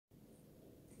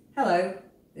Hello,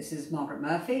 this is Margaret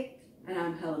Murphy. And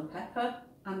I'm Helen Pepper.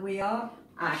 And we are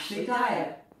Ashley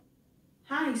Dyer.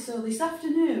 Hi, so this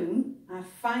afternoon I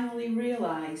finally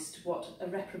realised what a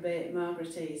reprobate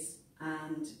Margaret is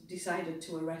and decided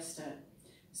to arrest her.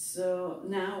 So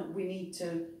now we need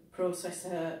to process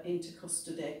her into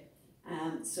custody.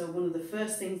 So one of the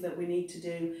first things that we need to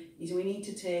do is we need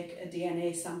to take a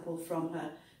DNA sample from her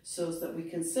so that we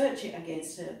can search it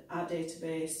against our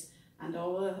database, and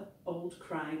all her old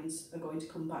crimes are going to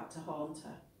come back to haunt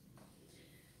her.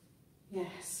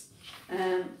 Yes.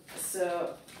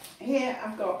 So here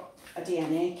I've got a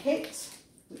DNA kit,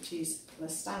 which is the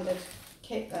standard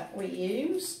kit that we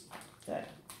use, that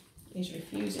is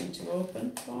refusing to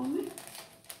open for me.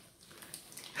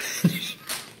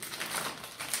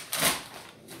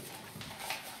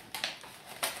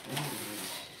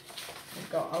 We've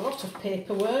got a lot of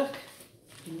paperwork,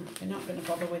 we're not going to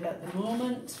bother with at the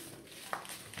moment,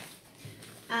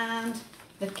 and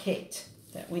the kit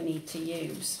that we need to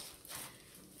use.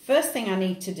 First thing I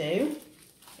need to do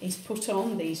is put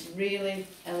on these really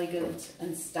elegant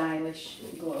and stylish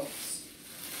gloves.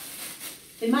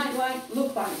 They might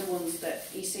look like the ones that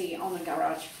you see on a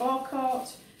garage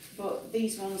forecourt, but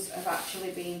these ones have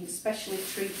actually been specially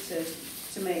treated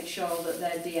to make sure that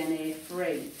they're DNA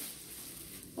free.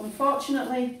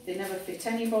 Unfortunately, they never fit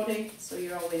anybody, so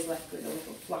you're always left with a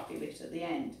little flappy bit at the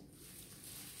end.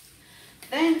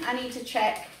 Then I need to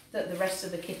check that the rest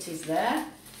of the kit is there.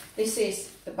 This is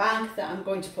the bag that I'm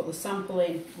going to put the sample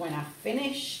in when I've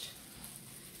finished.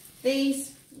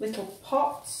 These little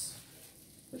pots,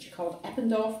 which are called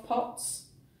Eppendorf pots,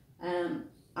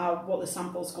 are what the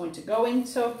sample's going to go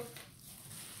into.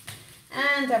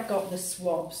 And I've got the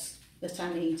swabs that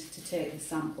I need to take the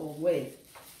sample with.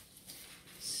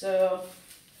 So,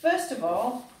 first of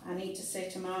all, I need to say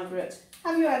to Margaret,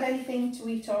 have you had anything to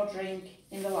eat or drink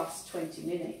in the last 20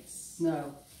 minutes?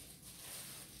 No.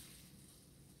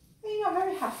 Are you not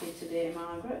very happy today,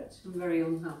 Margaret? I'm very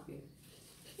unhappy.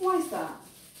 Why is that?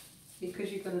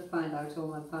 Because you're going to find out all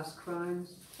my past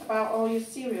crimes. About all your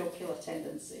serial killer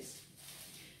tendencies.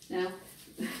 Now,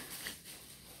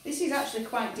 this is actually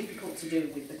quite difficult to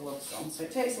do with the gloves on, so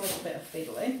it takes a little bit of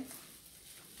fiddling.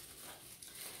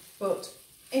 But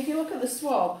if you look at the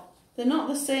swab, they're not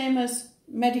the same as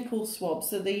medical swabs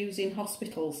that they use in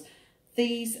hospitals.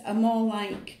 These are more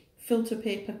like filter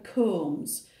paper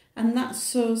combs, and that's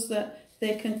so that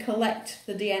they can collect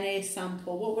the DNA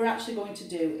sample. What we're actually going to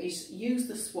do is use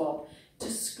the swab to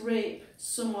scrape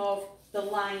some of the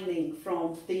lining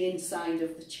from the inside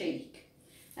of the cheek.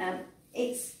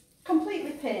 It's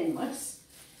completely painless.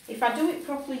 If I do it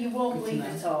properly, you won't bleed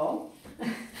at all.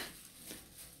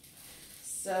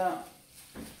 So,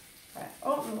 right,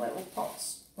 open the little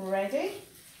pots ready,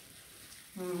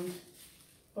 and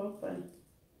open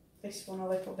this one a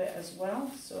little bit as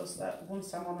well, so that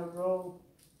once I'm on a roll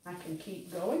I can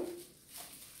keep going.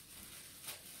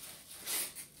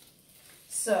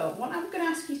 So what I'm going to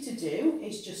ask you to do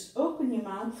is just open your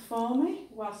mouth for me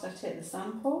whilst I take the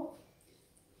sample,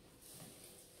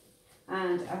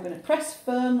 and I'm going to press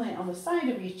firmly on the side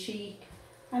of your cheek,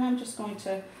 and I'm just going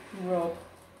to rub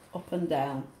up and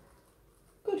down.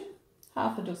 Good,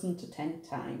 half a dozen to 10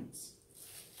 times.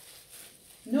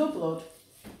 No blood,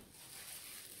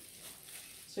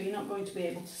 so you're not going to be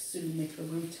able to sue me for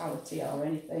brutality or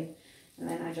anything. And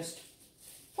then I just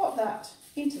put that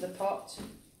into the pot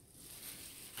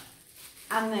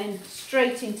and then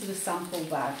straight into the sample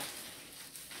bag.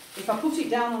 If I put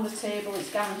it down on the table, it's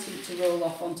guaranteed to roll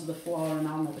off onto the floor and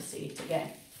I'll never see it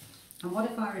again. And what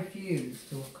if I refuse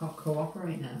to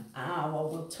cooperate now? Well,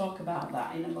 we'll talk about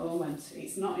that in a moment.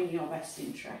 It's not in your best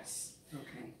interest.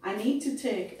 Okay. I need to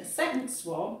take a second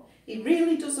swab. It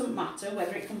really doesn't matter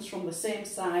whether it comes from the same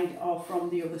side or from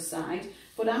the other side,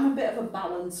 but I'm a bit of a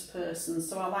balanced person,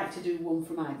 so I like to do one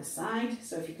from either side.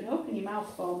 So if you can open your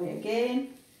mouth for me again,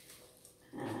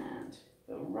 and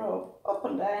we'll rub up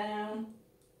and down.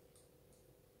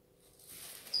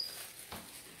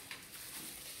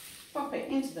 Pop it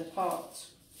into the pot,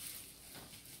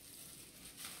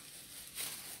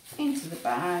 into the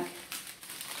bag.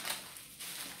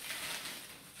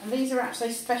 And these are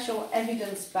actually special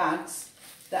evidence bags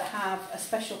that have a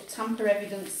special tamper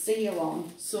evidence seal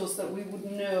on, so that we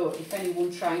would know if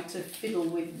anyone tried to fiddle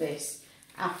with this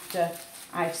after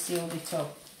I've sealed it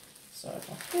up. So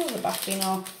if I peel the backing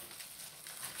off,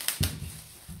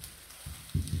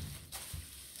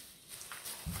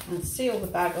 and seal the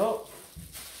bag up.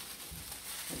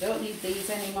 I don't need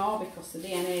these anymore because the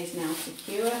DNA is now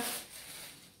secure.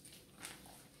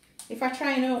 If I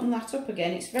try and open that up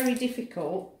again, it's very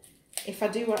difficult. If I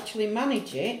do actually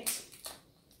manage it,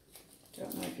 I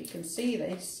don't know if you can see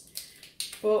this,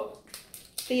 but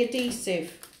the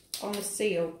adhesive on the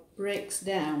seal breaks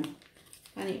down,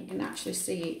 and you can actually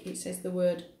see it says the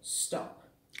word stop.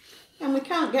 And we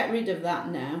can't get rid of that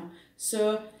now,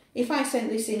 so if I sent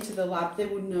this into the lab, they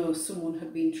would know someone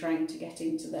had been trying to get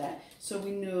into there, so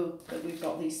we know that we've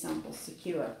got these samples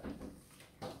secure.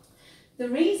 The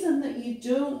reason that you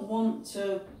don't want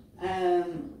to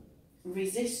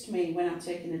resist me when I'm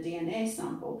taking a DNA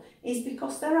sample is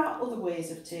because there are other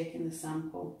ways of taking the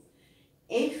sample.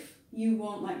 If you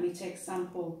won't let me take a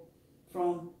sample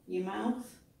from your mouth,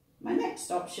 my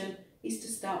next option is to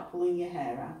start pulling your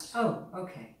hair out. Oh,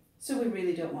 okay. So we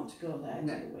really don't want to go there,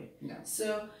 do we? No.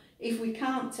 So if we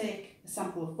can't take a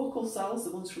sample of buccal cells,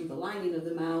 the ones from the lining of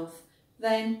the mouth,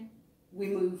 then we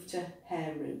move to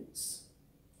hair roots.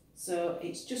 So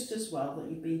it's just as well that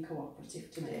you've been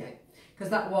cooperative today. Okay. Because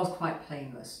that was quite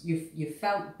painless. You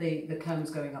felt the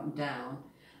combs going up and down,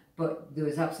 but there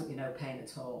was absolutely no pain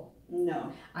at all.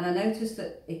 No. And I noticed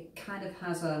that it kind of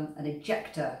has an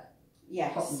ejector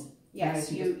button.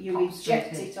 Yes, you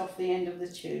eject it off the end of the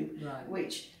tube, right.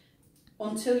 Which,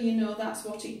 until you know that's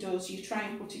what it does, you try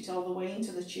and put it all the way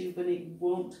into the tube and it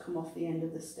won't come off the end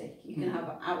of the stick. You can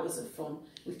have hours of fun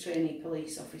with trainee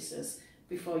police officers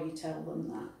before you tell them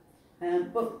that.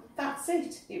 But that's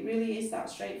it. It really is that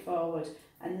straightforward.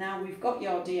 And now we've got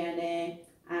your DNA,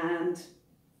 and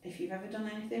if you've ever done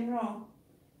anything wrong,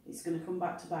 it's going to come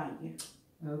back to bite you.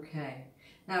 Okay.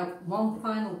 Now, one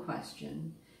final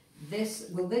question.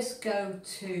 Will this go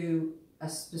to a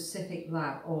specific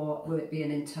lab, or will it be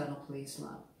an internal police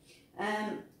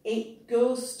lab? It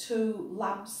goes to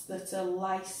labs that are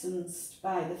licensed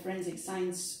by the forensic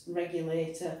science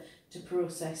regulator to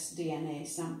process DNA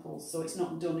samples, so it's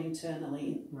not done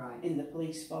internally in the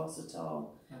police force at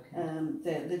all. Okay.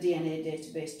 The DNA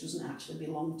database doesn't actually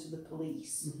belong to the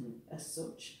police as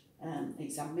such.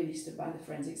 It's administered by the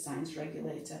forensic science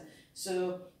regulator.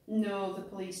 So no, the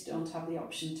police don't have the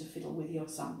option to fiddle with your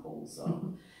samples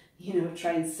or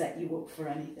try and set you up for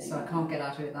anything. So I can't get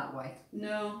out of it that way?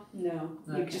 No.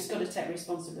 Okay. You've just got to take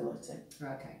responsibility.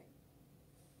 Okay.